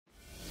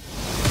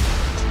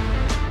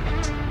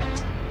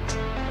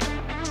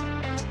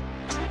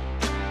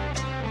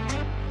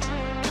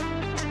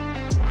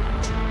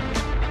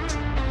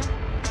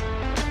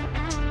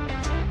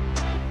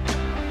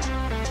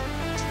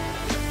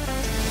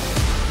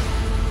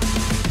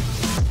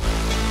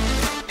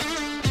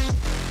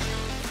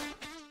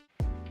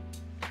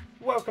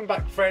welcome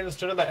back friends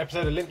to another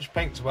episode of Lynch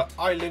Paints, where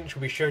I, Lynch,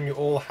 will be showing you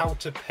all how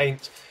to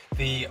paint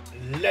the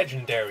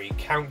legendary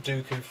Count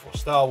Dooku for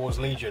Star Wars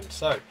Legion.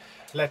 So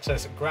let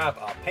us grab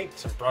our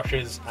paints and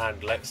brushes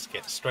and let's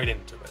get straight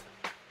into it.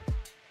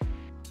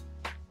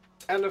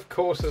 And of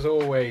course, as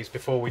always,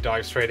 before we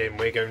dive straight in,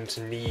 we're going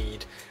to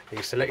need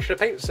a selection of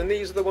paints, and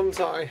these are the ones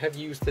that I have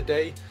used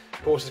today.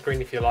 Pause the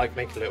screen if you like,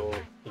 make a little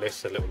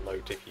list, a little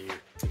note if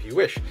you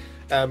wish.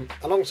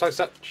 Alongside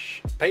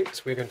such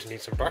paints, we're going to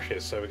need some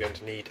brushes. So we're going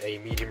to need a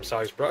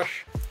medium-sized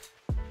brush,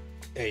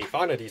 a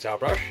finer detail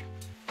brush,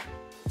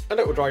 a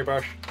little dry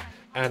brush,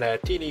 and a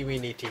teeny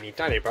weeny teeny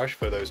tiny brush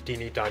for those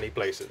teeny tiny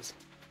places.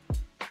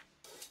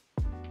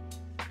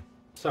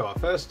 So our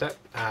first step,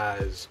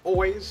 as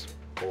always,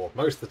 or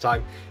most of the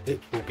time, it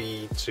will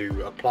be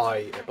to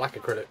apply a black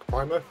acrylic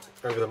primer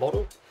over the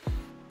model.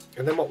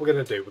 And then what we're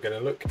going to do, we're going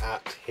to look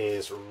at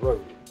his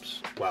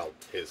robes. Well,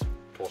 his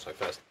torso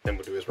first, then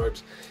we'll do his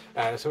robes.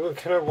 So we're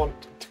going to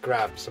want to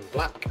grab some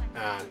black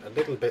and a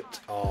little bit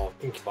of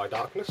Incubi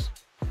Darkness.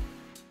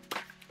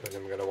 And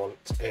then we're going to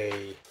want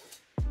a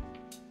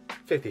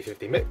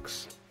 50-50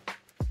 mix.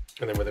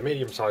 And then with a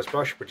medium-sized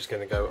brush, we're just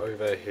going to go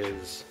over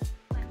his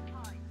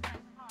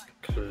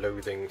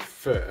clothing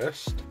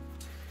first.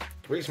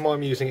 The reason why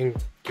I'm using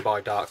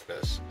Incubi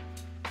Darkness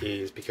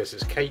is because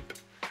his cape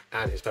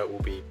and his belt will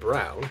be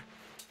brown,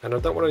 and I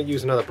don't want to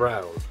use another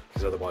brown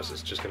because otherwise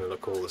it's just going to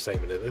look all the same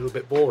and a little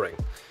bit boring.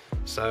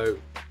 So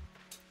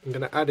I'm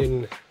going to add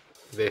in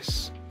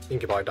this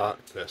Incubi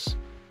Darkness,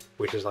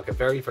 which is like a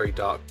very, very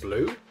dark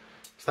blue.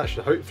 So that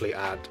should hopefully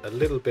add a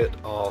little bit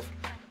of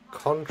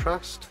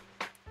contrast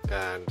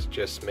and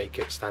just make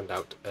it stand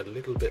out a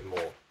little bit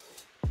more.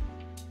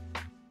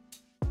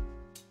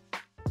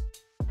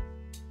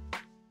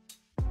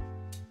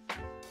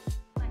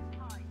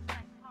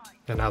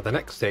 And now the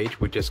next stage,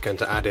 we're just going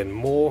to add in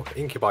more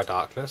Incubi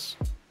Darkness,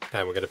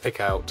 and we're going to pick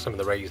out some of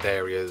the raised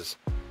areas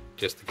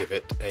just to give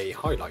it a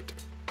highlight.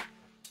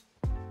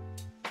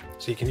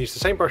 So you can use the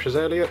same brush as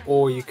earlier,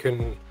 or you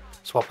can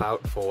swap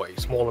out for a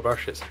smaller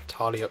brush. It's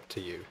entirely up to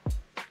you.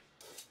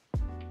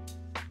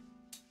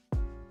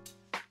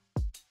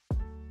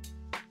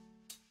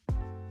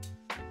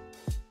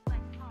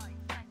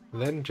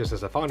 Then, just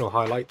as a final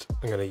highlight,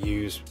 I'm going to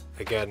use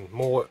again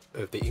more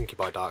of the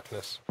Incubi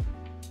Darkness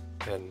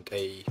and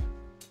a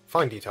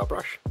fine detail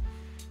brush.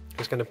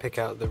 Just going to pick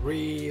out the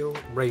real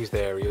raised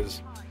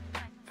areas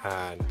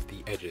and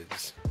the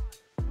edges.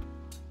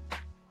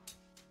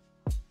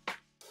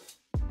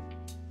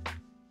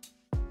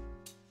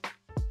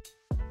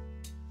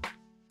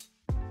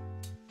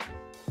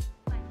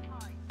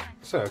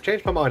 So I've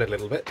changed my mind a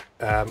little bit.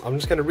 I'm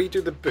just going to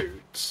redo the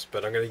boots,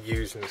 but I'm going to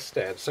use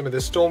instead some of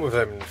the Storm of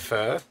Vermin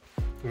fur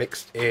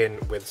mixed in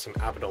with some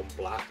Abaddon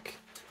black,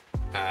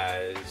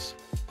 as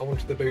I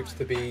wanted the boots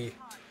to be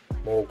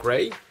more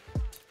grey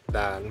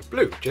than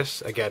blue,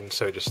 just again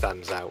so it just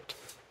stands out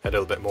a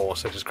little bit more.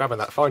 So just grabbing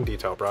that fine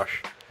detail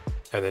brush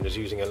and then just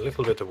using a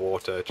little bit of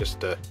water just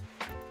to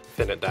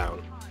thin it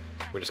down,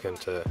 we're just going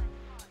to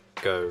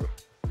go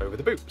over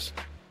the boots.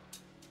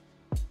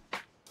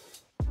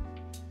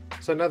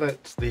 So now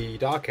that the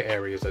darker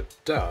areas are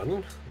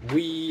done,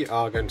 we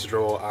are going to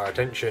draw our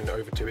attention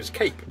over to his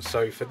cape.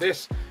 So for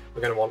this,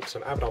 we're going to want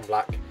some Abaddon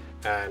black,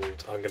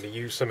 and I'm going to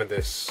use some of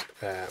this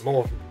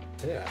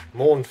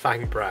Morn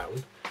Fang brown,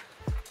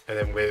 and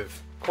then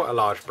with quite a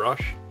large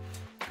brush,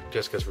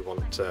 just because we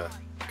want to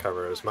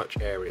cover as much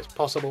area as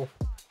possible,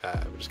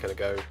 we're just going to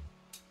go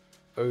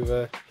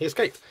over his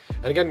cape.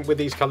 And again, with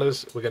these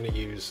colours, we're going to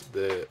use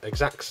the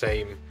exact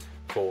same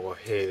for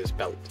his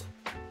belt.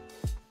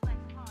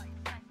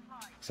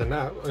 So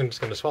now I'm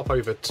just going to swap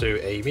over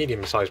to a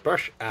medium-sized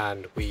brush,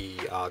 and we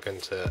are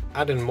going to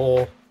add in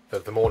more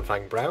of the Morn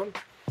Fang brown,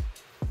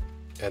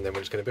 and then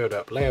we're just going to build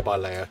up layer by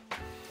layer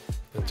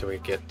until we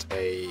get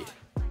a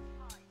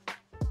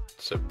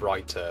sort of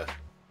brighter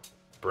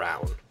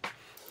brown.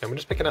 And we're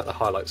just picking out the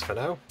highlights for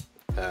now.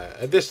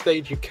 At this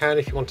stage, you can,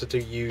 if you wanted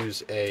to,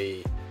 use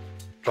a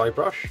dry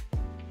brush,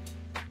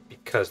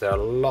 because there are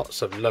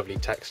lots of lovely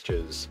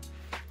textures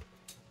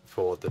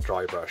for the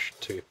dry brush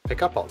to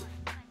pick up on.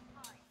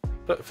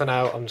 But for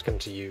now, I'm just going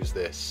to use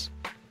this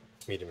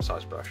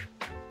medium-sized brush.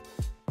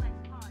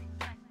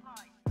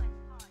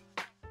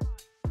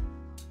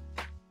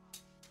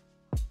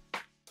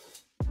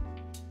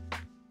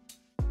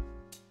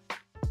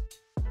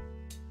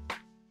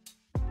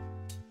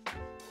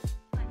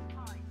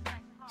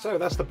 So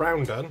that's the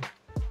brown done,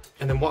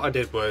 and then what I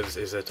did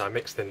is that I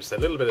mixed in just a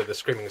little bit of the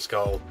Screaming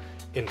Skull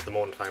into the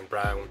Morn Fang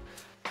brown,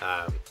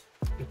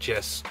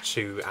 just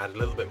to add a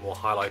little bit more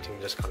highlighting,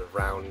 just kind of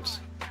round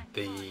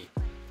the,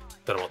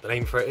 don't know what the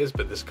name for it is,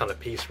 but this kind of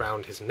piece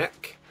around his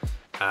neck.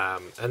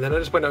 And then I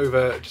just went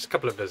over just a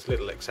couple of those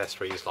little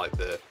accessories like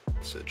the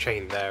sort of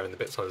chain there and the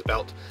bits on his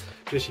belt,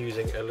 just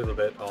using a little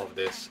bit of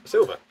this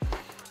silver.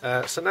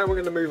 So now we're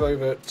going to move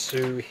over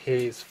to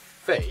his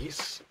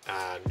face,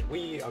 and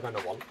we are going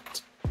to want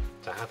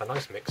to have a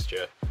nice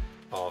mixture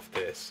of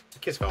this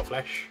Kisvel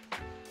flesh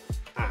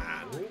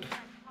and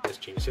this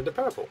Genius in the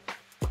purple.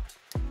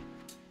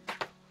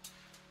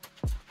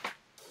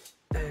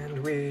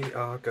 we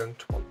are going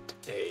to want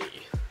a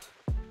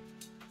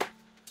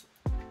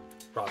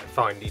rather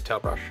fine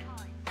detail brush.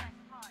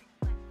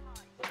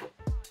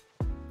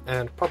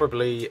 And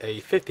probably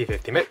a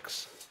 50-50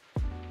 mix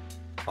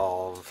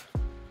of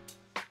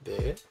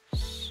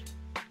this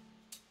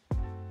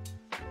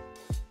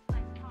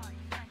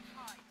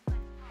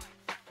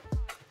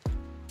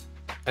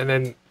and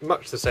then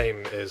much the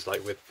same as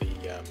like with the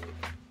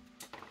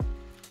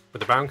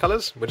brown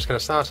colours. We're just going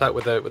to start out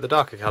with a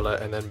darker colour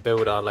and then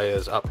build our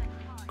layers up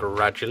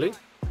gradually.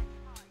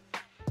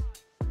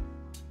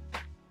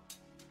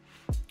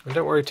 And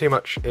don't worry too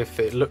much if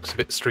it looks a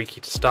bit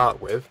streaky to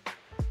start with,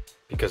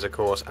 because of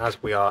course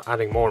as we are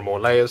adding more and more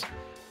layers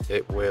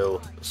it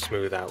will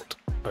smooth out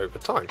over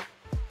time.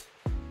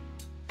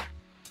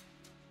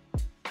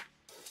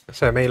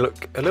 So it may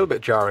look a little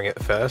bit jarring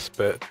at first,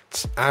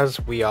 but as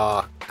we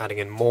are adding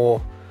in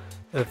more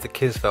of the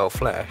Kisvel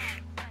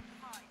flesh,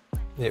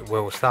 it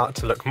will start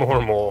to look more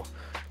and more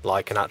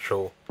like an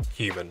actual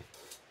human.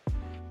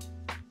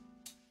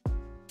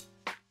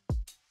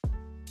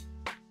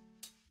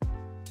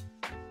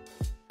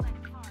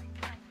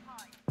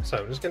 So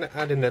I'm just going to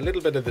add in a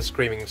little bit of the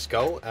Screaming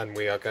Skull, and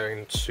we are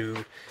going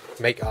to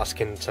make our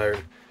skin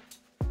tone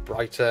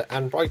brighter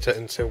and brighter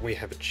until we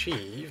have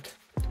achieved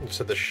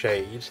to the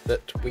shade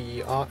that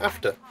we are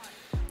after.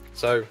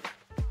 So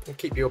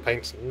keep your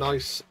paints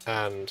nice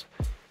and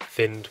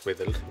thinned with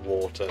a little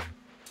water,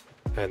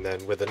 and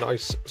then with a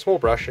nice small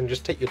brush, and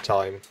just take your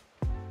time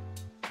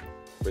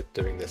with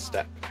doing this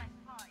step.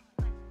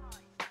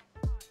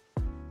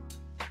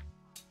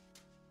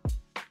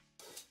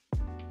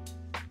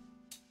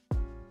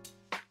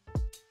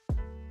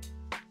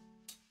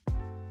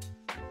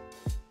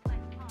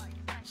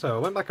 So I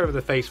went back over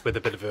the face with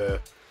a bit of a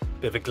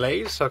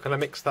glaze, so I kind of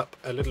mixed up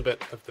a little bit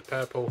of the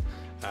purple,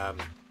 a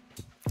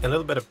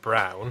little bit of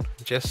brown,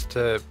 just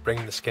to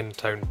bring the skin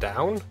tone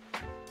down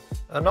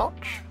a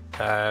notch.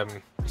 So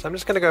I'm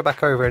just going to go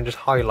back over and just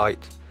highlight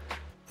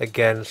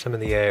again some of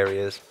the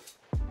areas,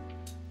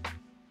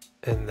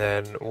 and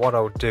then what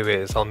I'll do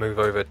is I'll move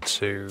over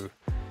to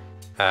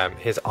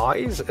his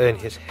eyes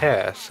and his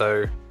hair.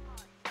 So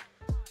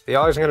the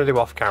eyes I'm going to do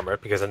off camera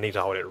because I need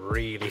to hold it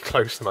really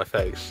close to my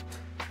face.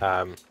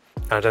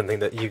 I don't think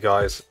that you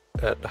guys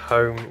at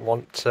home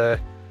want to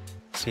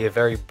see a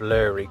very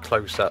blurry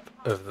close-up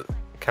of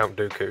Count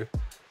Dooku,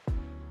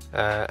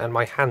 and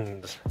my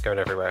hands going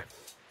everywhere.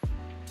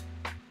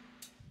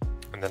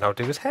 And then I'll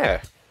do his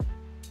hair.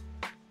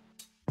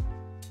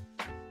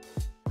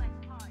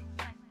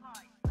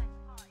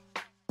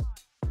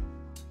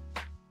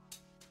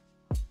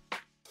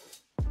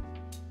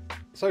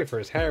 So for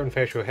his hair and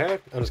facial hair,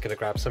 I'm just going to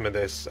grab some of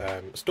this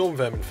Storm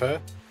Vermin fur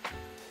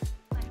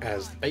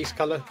as the base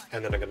colour,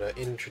 and then I'm going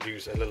to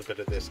introduce a little bit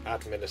of this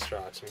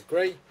Administratum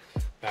Grey,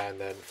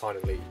 and then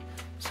finally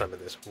some of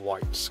this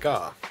white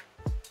scar.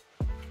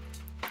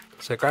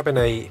 So grabbing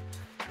a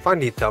fine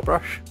detail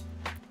brush,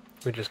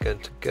 we're just going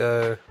to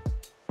go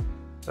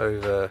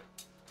over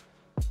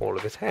all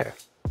of his hair.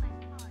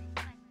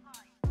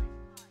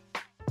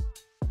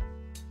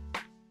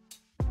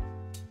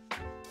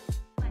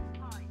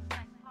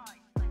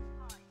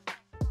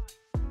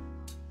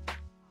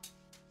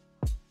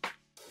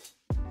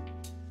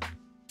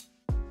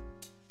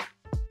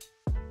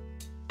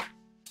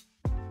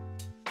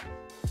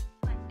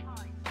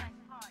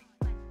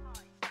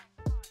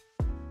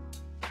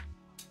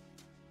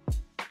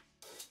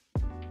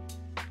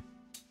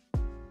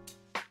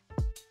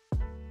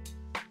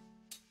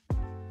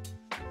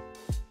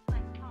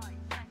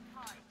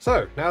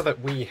 So, now that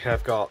we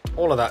have got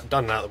all of that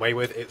done and out of the way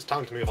with, it's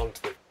time to move on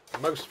to the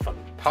most fun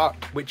part,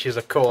 which is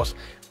of course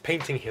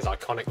painting his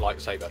iconic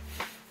lightsaber.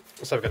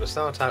 So we're going to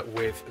start out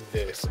with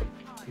this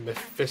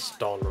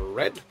Mephiston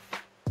Red.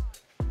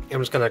 I'm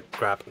just going to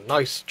grab a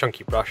nice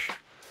chunky brush,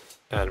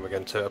 and we're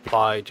going to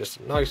apply just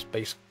a nice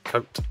base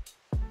coat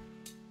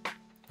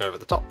over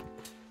the top.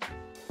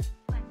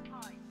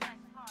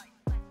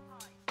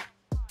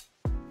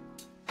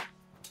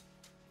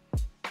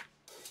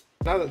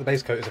 Now that the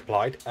base coat is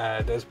applied,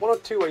 there's one or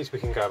two ways we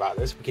can go about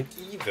this. We can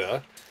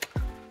either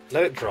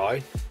let it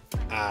dry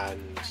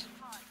and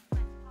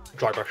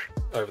dry brush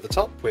over the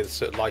top with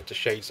sort of lighter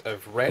shades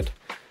of red,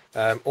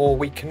 or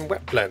we can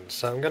wet blend.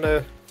 So I'm going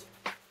to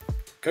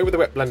go with the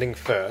wet blending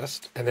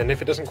first, and then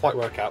if it doesn't quite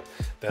work out,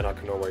 then I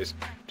can always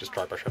just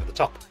dry brush over the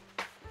top.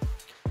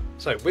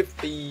 So with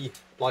the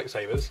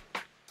lightsabers,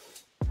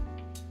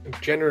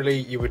 generally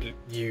you would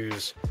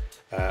use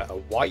a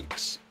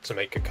white to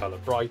make a colour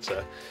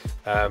brighter,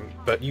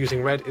 but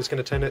using red is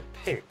going to turn it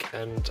pink,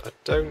 and I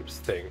don't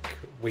think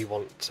we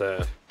want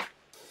to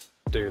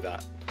do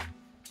that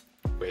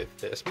with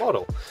this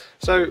model.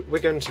 So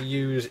we're going to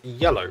use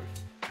yellow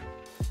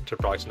to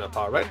brighten up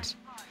our reds,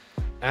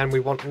 and we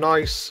want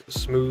nice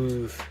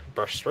smooth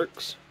brush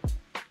strokes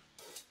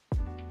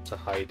to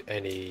hide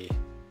any,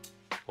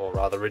 or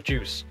rather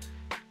reduce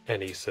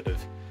any sort of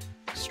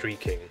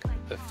streaking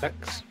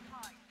effects,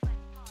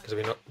 because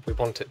we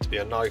want it to be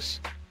a nice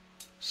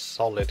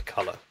solid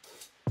colour.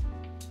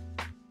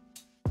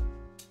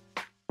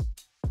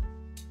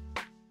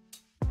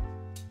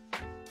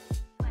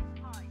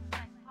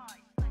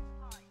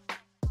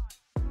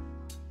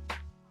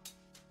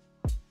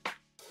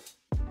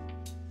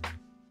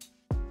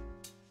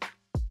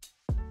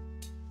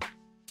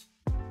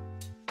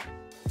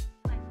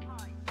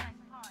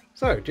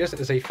 So just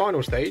as a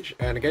final stage,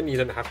 and again you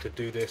don't have to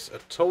do this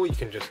at all, you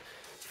can just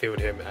field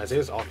him as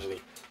is,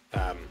 obviously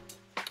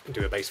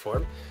do a base for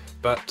him,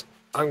 but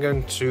I'm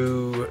going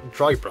to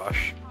dry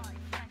brush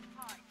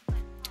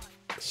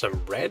some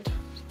red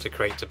to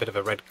create a bit of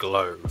a red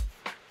glow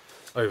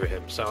over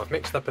him. So I've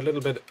mixed up a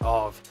little bit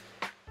of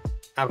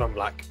Abaddon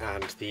Black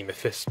and the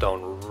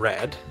Mephiston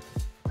Red,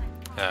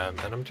 and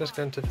I'm just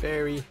going to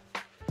very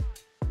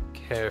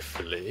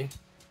carefully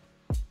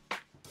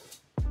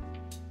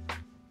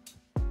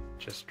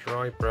just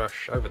dry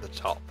brush over the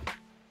top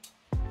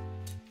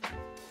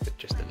with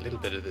just a little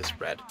bit of this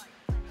red,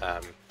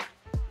 and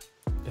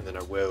then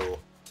I will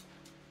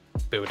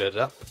build it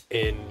up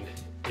in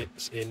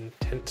its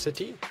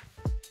intensity,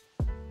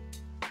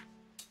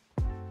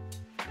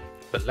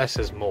 but less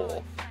is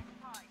more.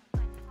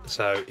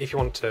 So if you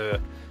want to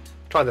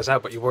try this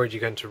out but you're worried you're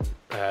going to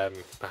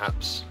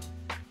perhaps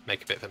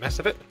make a bit of a mess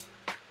of it,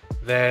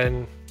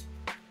 then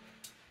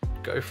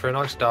go for a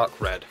nice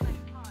dark red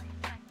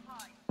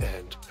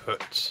and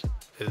put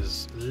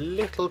as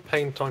little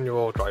paint on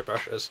your dry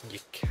brush as you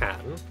can,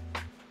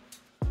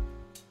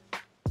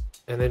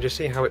 and then just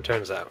see how it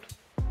turns out,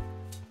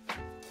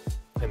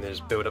 and then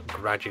just build up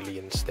gradually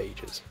in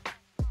stages.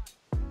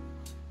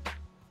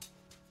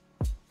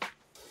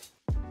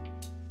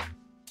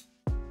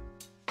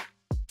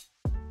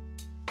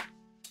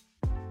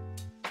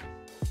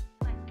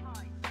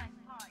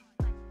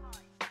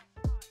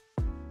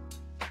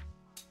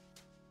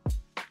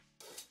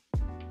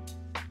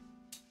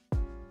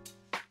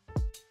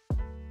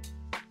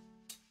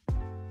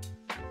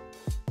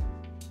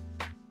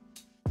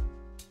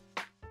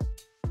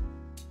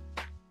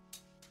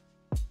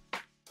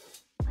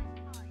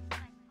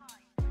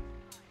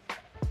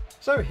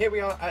 So here we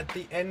are at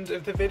the end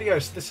of the video.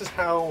 So this is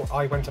how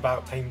I went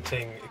about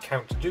painting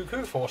Count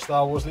Dooku for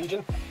Star Wars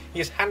Legion. He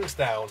is hands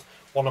down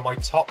one of my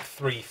top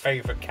 3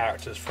 favourite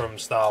characters from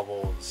Star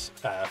Wars,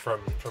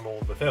 from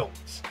all the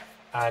films.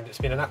 And it's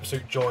been an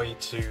absolute joy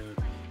to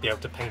be able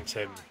to paint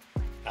him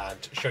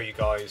and show you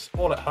guys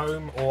all at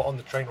home or on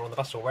the train or on the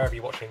bus or wherever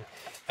you're watching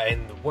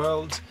in the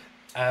world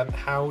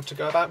how to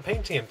go about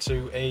painting him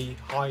to a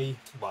high,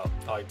 well,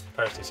 I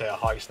personally say a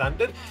high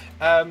standard,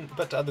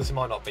 but others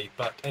might not be,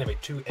 but anyway,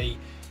 to a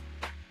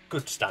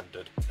good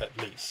standard at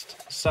least.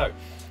 So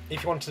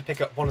if you wanted to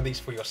pick up one of these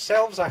for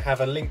yourselves, I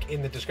have a link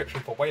in the description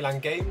for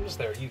Wayland Games.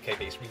 They're a UK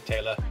based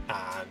retailer,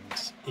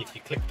 and if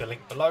you click the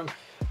link below,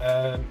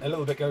 a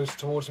little bit goes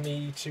towards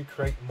me to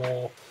create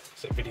more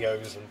sort of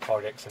videos and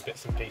projects and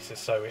bits and pieces.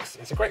 So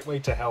it's a great way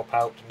to help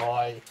out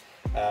my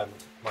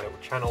my little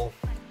channel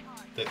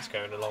that's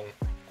going along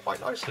quite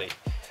nicely,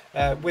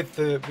 with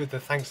the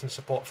thanks and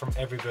support from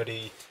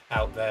everybody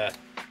out there.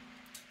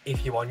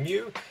 If you are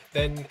new,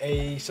 then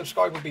a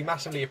subscribe would be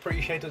massively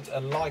appreciated. A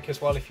like as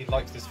well if you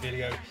liked this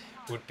video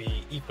would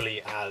be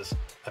equally as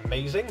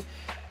amazing.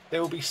 There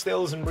will be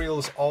stills and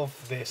reels of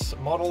this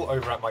model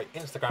over at my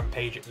Instagram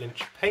page at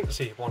Lynch Paint,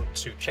 so if you want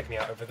to check me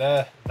out over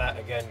there, that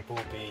again will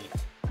be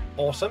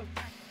awesome.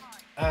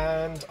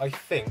 And I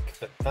think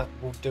that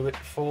will do it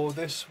for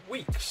this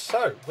week.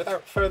 So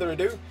without further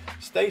ado,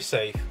 stay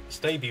safe,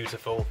 stay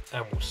beautiful,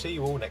 and we'll see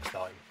you all next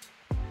time.